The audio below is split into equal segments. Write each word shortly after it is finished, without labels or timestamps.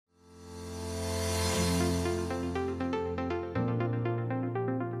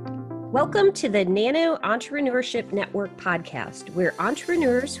Welcome to the Nano Entrepreneurship Network podcast, where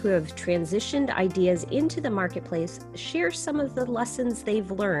entrepreneurs who have transitioned ideas into the marketplace share some of the lessons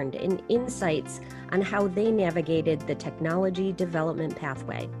they've learned and insights on how they navigated the technology development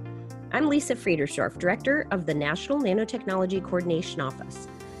pathway. I'm Lisa Friedersdorf, Director of the National Nanotechnology Coordination Office.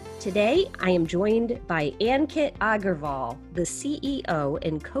 Today, I am joined by Ankit Agarwal, the CEO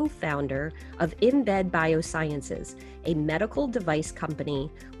and co-founder of Embed Biosciences, a medical device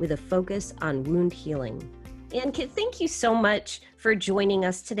company with a focus on wound healing. Ankit, thank you so much for joining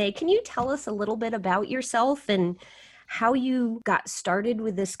us today. Can you tell us a little bit about yourself and how you got started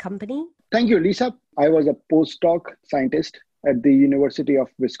with this company? Thank you, Lisa. I was a postdoc scientist at the University of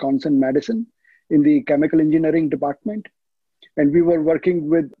Wisconsin-Madison in the chemical engineering department. And we were working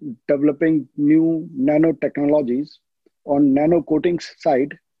with developing new nanotechnologies on nano coatings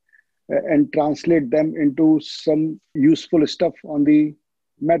side and translate them into some useful stuff on the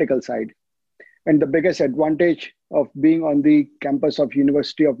medical side. And the biggest advantage of being on the campus of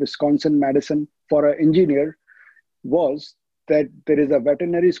University of Wisconsin-Madison for an engineer was that there is a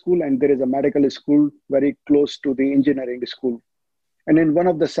veterinary school and there is a medical school very close to the engineering school. And in one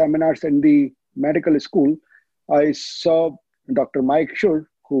of the seminars in the medical school, I saw Dr. Mike Schur,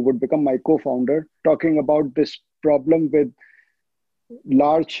 who would become my co-founder, talking about this problem with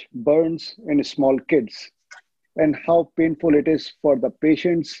large burns in small kids and how painful it is for the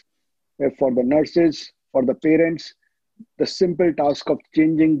patients, for the nurses, for the parents, the simple task of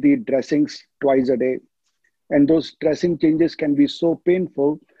changing the dressings twice a day. And those dressing changes can be so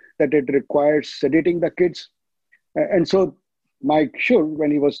painful that it requires sedating the kids. And so Mike Schur,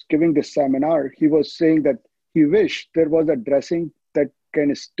 when he was giving this seminar, he was saying that he wished there was a dressing that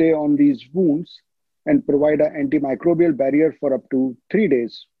can stay on these wounds and provide an antimicrobial barrier for up to 3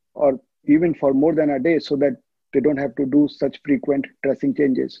 days or even for more than a day so that they don't have to do such frequent dressing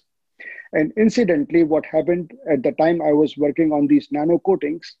changes. And incidentally, what happened at the time I was working on these nano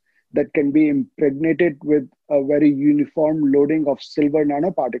coatings that can be impregnated with a very uniform loading of silver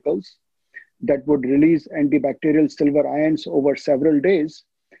nanoparticles that would release antibacterial silver ions over several days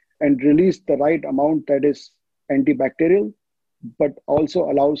and release the right amount that is antibacterial, but also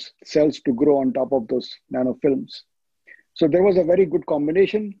allows cells to grow on top of those nanofilms. So there was a very good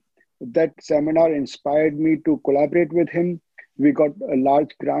combination. That seminar inspired me to collaborate with him. We got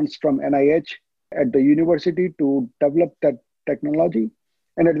large grants from NIH at the university to develop that technology.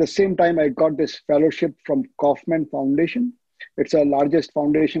 And at the same time, I got this fellowship from Kauffman Foundation. It's the largest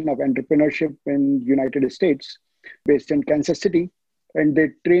foundation of entrepreneurship in United States, based in Kansas City. And they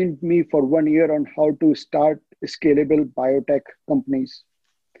trained me for 1 year on how to start scalable biotech companies.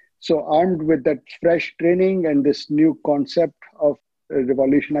 So armed with that fresh training and this new concept of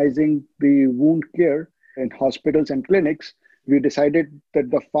revolutionizing the wound care in hospitals and clinics, we decided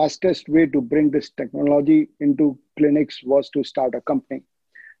that the fastest way to bring this technology into clinics was to start a company,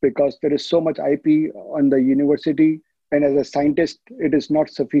 because there is so much IP on the university. And as a scientist, it is not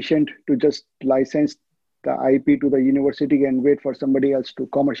sufficient to just license the IP to the university and wait for somebody else to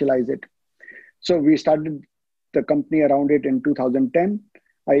commercialize it. So we started the company around it in 2010.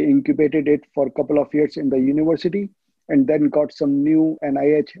 I incubated it for a couple of years in the university and then got some new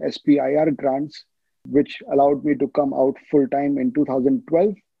NIH SPIR grants, which allowed me to come out full-time in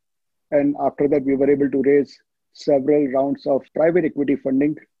 2012. And after that, we were able to raise several rounds of private equity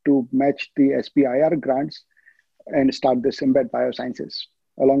funding to match the SPIR grants and start this Embed Biosciences,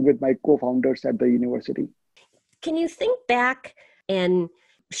 along with my co-founders at the university. Can you think back and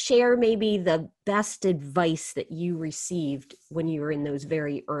share maybe the best advice that you received when you were in those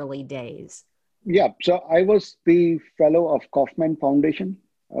very early days? Yeah, so I was the fellow of Kauffman Foundation,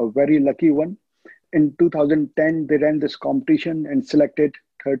 a very lucky one. In 2010, they ran this competition and selected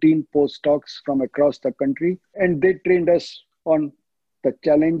 13 postdocs from across the country. And they trained us on the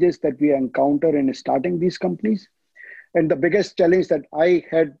challenges that we encounter in starting these companies. And the biggest challenge that I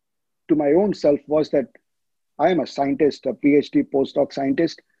had to my own self was that I am a scientist, a PhD postdoc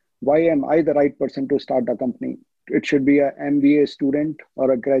scientist. Why am I the right person to start a company? It should be an MBA student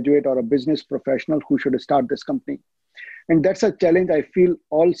or a graduate or a business professional who should start this company. And that's a challenge I feel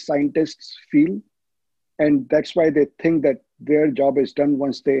all scientists feel. And that's why they think that their job is done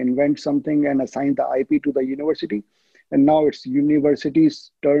once they invent something and assign the IP to the university. And now it's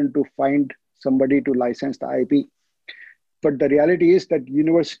university's turn to find somebody to license the IP. But the reality is that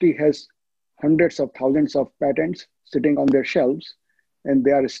university has hundreds of thousands of patents sitting on their shelves, and they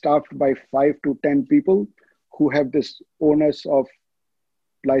are staffed by 5 to 10 people who have this onus of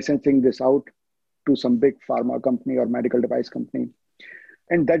licensing this out to some big pharma company or medical device company.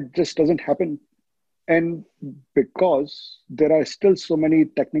 And that just doesn't happen. And because there are still so many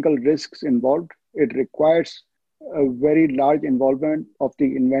technical risks involved, it requires a very large involvement of the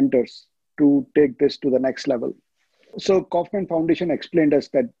inventors to take this to the next level. So Kaufman Foundation explained us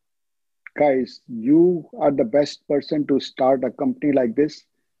that, guys, you are the best person to start a company like this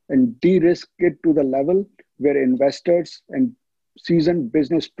and de-risk it to the level where investors and seasoned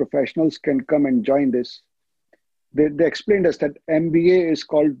business professionals can come and join this. They explained us that MBA is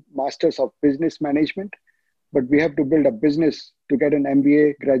called Masters of Business Management, but we have to build a business to get an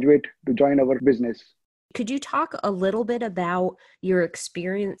MBA graduate to join our business. Could you talk a little bit about your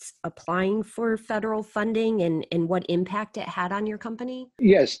experience applying for federal funding and what impact it had on your company?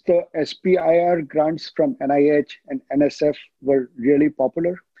 Yes, the SBIR grants from NIH and NSF were really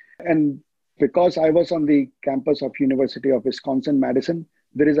popular. And because I was on the campus of University of Wisconsin-Madison,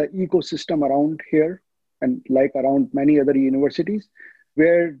 there is an ecosystem around here and like around many other universities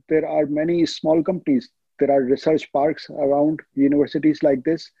where there are many small companies. There are research parks around universities like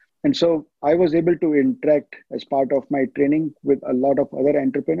this. And so I was able to interact as part of my training with a lot of other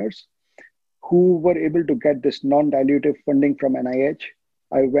entrepreneurs who were able to get this non-dilutive funding from NIH.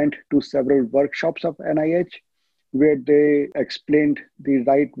 I went to several workshops of NIH where they explained the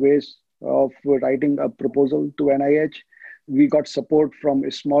right ways of writing a proposal to NIH. We got support from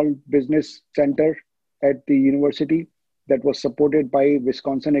a small business center at the university that was supported by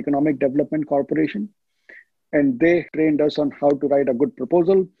Wisconsin Economic Development Corporation. And they trained us on how to write a good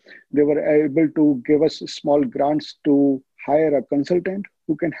proposal. They were able to give us small grants to hire a consultant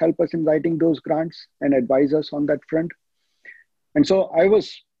who can help us in writing those grants and advise us on that front. And so I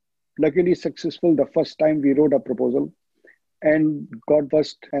was luckily successful the first time we wrote a proposal and got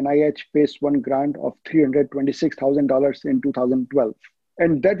first NIH Phase 1 grant of $326,000 in 2012.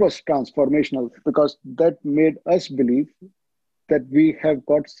 And that was transformational because that made us believe that we have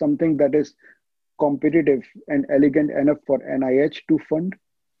got something that is competitive and elegant enough for NIH to fund.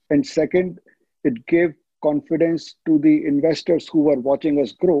 And second, it gave confidence to the investors who were watching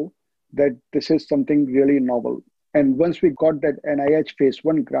us grow that this is something really novel. And once we got that NIH Phase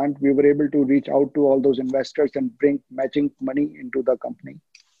 1 grant, we were able to reach out to all those investors and bring matching money into the company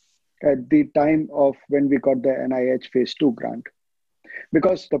at the time of when we got the NIH Phase 2 grant.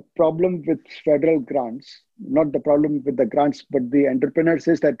 Because the problem with federal grants, not the problem with the grants, but the entrepreneurs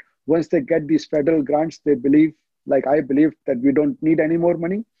is that once they get these federal grants, they believe, like I believe, that we don't need any more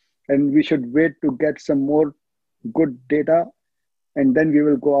money and we should wait to get some more good data and then we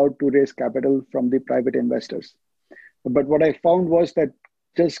will go out to raise capital from the private investors. But what I found was that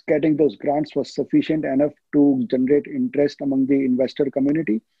just getting those grants was sufficient enough to generate interest among the investor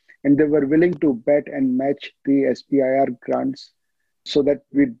community, and they were willing to bet and match the SBIR grants so that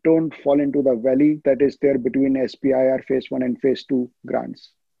we don't fall into the valley that is there between SBIR Phase 1 and Phase 2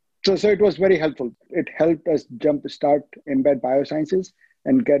 grants. So it was very helpful. It helped us jumpstart Embed Biosciences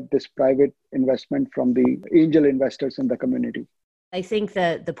and get this private investment from the angel investors in the community. I think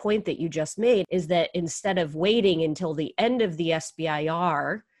that the point that you just made is that instead of waiting until the end of the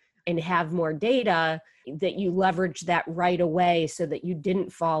SBIR and have more data, that you leverage that right away so that you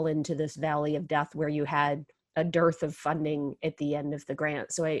didn't fall into this valley of death where you had a dearth of funding at the end of the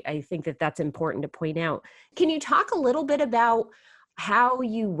grant. So I think that that's important to point out. Can you talk a little bit about how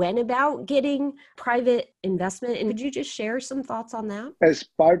you went about getting private investment? And could you just share some thoughts on that? As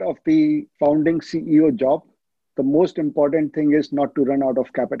part of the founding CEO job, the most important thing is not to run out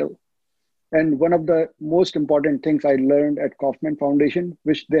of capital. And one of the most important things I learned at Kaufman Foundation,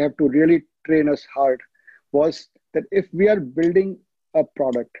 which they have to really train us hard, was that if we are building a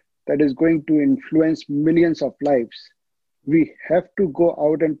product that is going to influence millions of lives, we have to go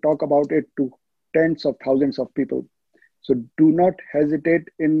out and talk about it to tens of thousands of people. So do not hesitate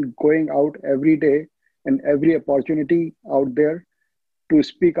in going out every day and every opportunity out there to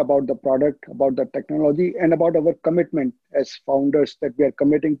speak about the product, about the technology, and about our commitment as founders that we are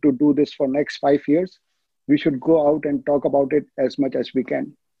committing to do this for next 5 years. We should go out and talk about it as much as we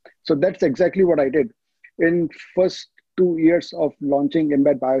can. So that's exactly what I did. In first 2 years of launching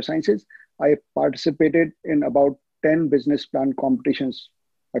Embed Biosciences, I participated in about 10 business plan competitions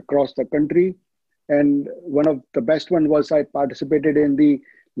across the country. And one of the best one was I participated in the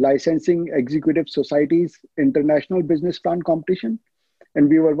Licensing Executive Society's International Business Plan Competition. And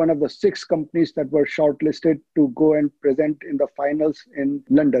we were one of the 6 companies that were shortlisted to go and present in the finals in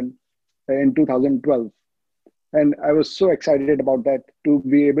London in 2012. And I was so excited about that, to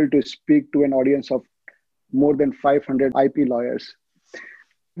be able to speak to an audience of more than 500 IP lawyers.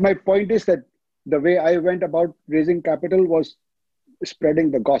 My point is that the way I went about raising capital was spreading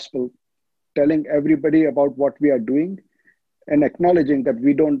the gospel, telling everybody about what we are doing and acknowledging that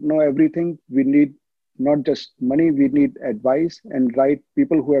we don't know everything. We need not just money, we need advice and right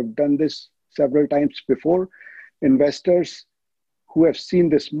people who have done this several times before, investors who have seen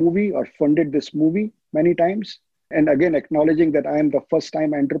this movie or funded this movie many times. And again, acknowledging that I am the first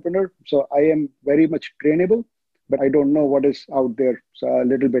time entrepreneur. So I am very much trainable, but I don't know what is out there. So a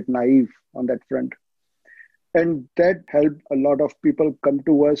little bit naive on that front. And that helped a lot of people come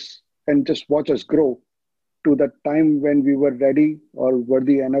to us and just watch us grow to the time when we were ready or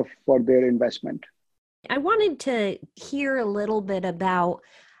worthy enough for their investment. I wanted to hear a little bit about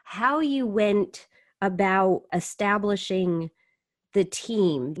how you went about establishing the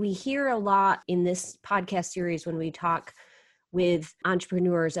team. We hear a lot in this podcast series when we talk with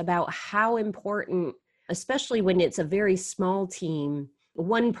entrepreneurs about how important, especially when it's a very small team,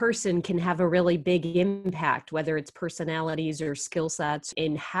 one person can have a really big impact, whether it's personalities or skill sets,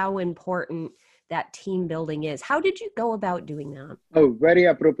 and how important that team building is. How did you go about doing that? Oh, very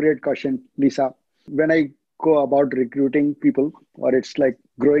appropriate question, Lisa. When I go about recruiting people, or it's like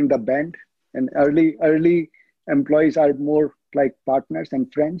growing the band, and early employees are more like partners and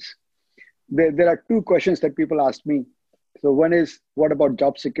friends. There are two questions that people ask me. So one is, what about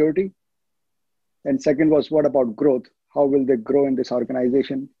job security? And second was, what about growth? How will they grow in this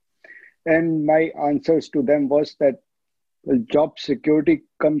organization? And my answers to them was that well, job security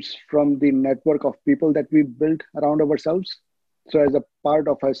comes from the network of people that we build around ourselves. So as a part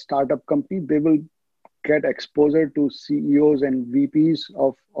of a startup company, they will get exposure to CEOs and VPs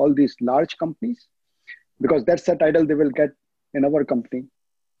of all these large companies, because that's the title they will get in our company.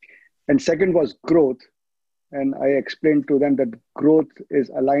 And second was growth. And I explained to them that growth is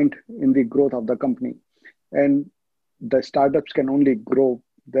aligned in the growth of the company. And the startups can only grow.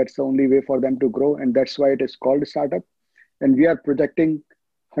 That's the only way for them to grow. And that's why it is called a startup. And we are projecting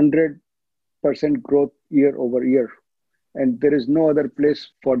 100% growth year over year. And there is no other place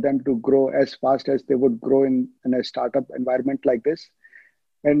for them to grow as fast as they would grow in a startup environment like this.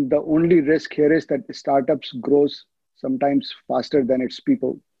 And the only risk here is that startups grows sometimes faster than its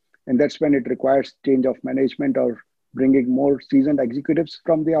people. And that's when it requires change of management or bringing more seasoned executives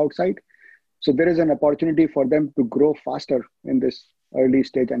from the outside. So there is an opportunity for them to grow faster in this early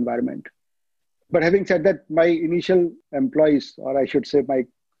stage environment. But having said that, my initial employees, or I should say my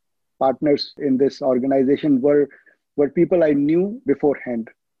partners in this organization were people I knew beforehand,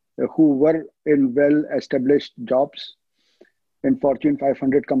 who were in well-established jobs in Fortune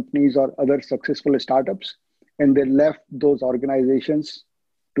 500 companies or other successful startups. And they left those organizations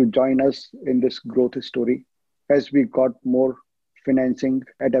to join us in this growth story as we got more financing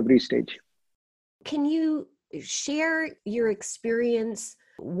at every stage. Can you share your experience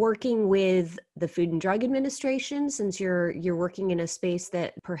working with the Food and Drug Administration, since you're working in a space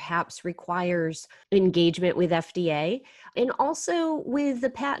that perhaps requires engagement with FDA, and also with the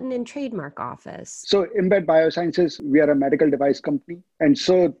Patent and Trademark Office? So Embed Biosciences, we are a medical device company. And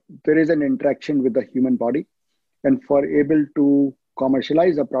so there is an interaction with the human body. And for able to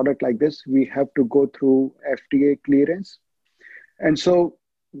commercialize a product like this, we have to go through FDA clearance. And so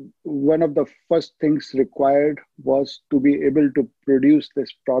one of the first things required was to be able to produce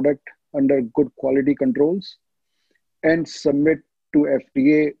this product under good quality controls and submit to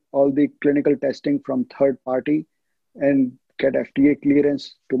FDA all the clinical testing from third party and get FDA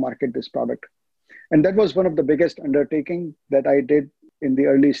clearance to market this product. And that was one of the biggest undertaking that I did in the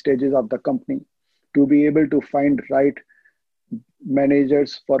early stages of the company, to be able to find right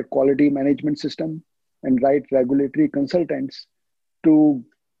managers for quality management system and right regulatory consultants to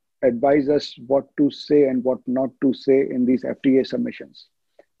advise us what to say and what not to say in these FDA submissions.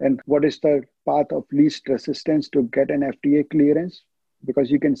 And what is the path of least resistance to get an FDA clearance?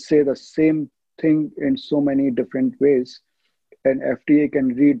 Because you can say the same thing in so many different ways, and FDA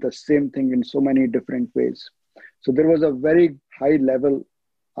can read the same thing in so many different ways. So there was a very high level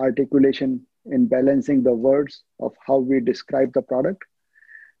articulation in balancing the words of how we describe the product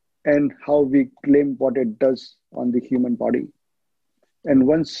and how we claim what it does on the human body. And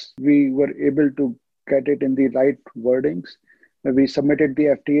once we were able to get it in the right wordings, we submitted the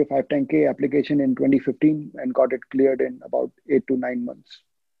FDA 510K application in 2015 and got it cleared in about 8 to 9 months.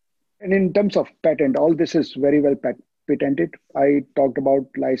 And in terms of patent, all this is very well patented. I talked about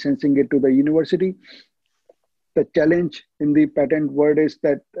licensing it to the university. The challenge in the patent world is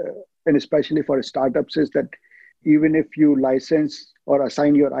that, and especially for startups, is that even if you license or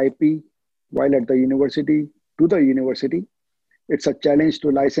assign your IP while at the university to the university, it's a challenge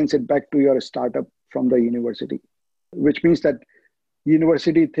to license it back to your startup from the university, which means that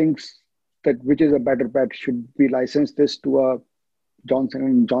university thinks that which is a better bet. Should we license this to a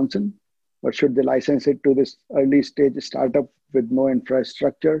Johnson & Johnson, or should they license it to this early stage startup with no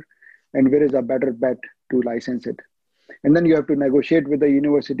infrastructure and where is a better bet to license it. And then you have to negotiate with the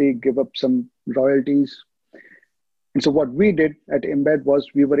university, give up some royalties. And so what we did at Embed was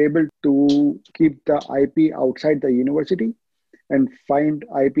we were able to keep the IP outside the university and find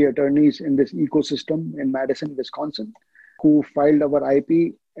IP attorneys in this ecosystem in Madison, Wisconsin, who filed our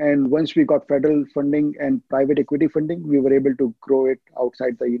IP. And once we got federal funding and private equity funding, we were able to grow it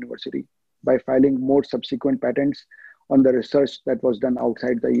outside the university by filing more subsequent patents on the research that was done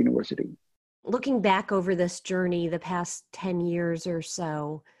outside the university. Looking back over this journey, the past 10 years or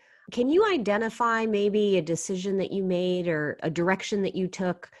so, can you identify maybe a decision that you made or a direction that you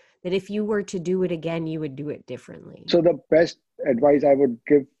took that if you were to do it again, you would do it differently? So the best advice I would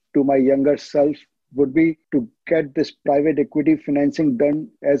give to my younger self would be to get this private equity financing done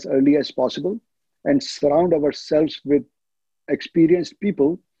as early as possible and surround ourselves with experienced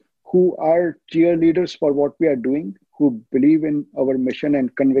people who are cheerleaders for what we are doing, who believe in our mission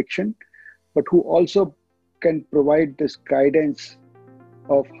and conviction, but who also can provide this guidance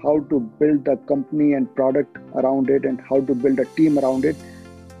of how to build the company and product around it and how to build a team around it,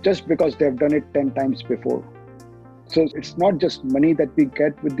 just because they've done it 10 times before. So it's not just money that we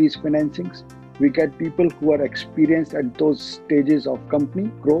get with these financings. We get people who are experienced at those stages of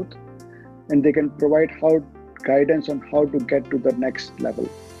company growth, and they can provide guidance on how to get to the next level.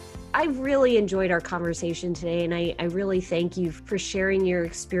 I really enjoyed our conversation today, and I really thank you for sharing your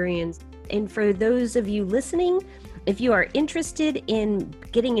experience. And for those of you listening, if you are interested in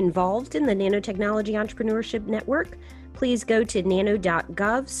getting involved in the Nanotechnology Entrepreneurship Network, please go to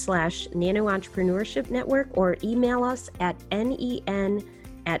nano.gov/nanoentrepreneurship network or email us at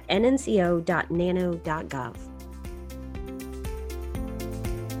nen@nnco.nano.gov.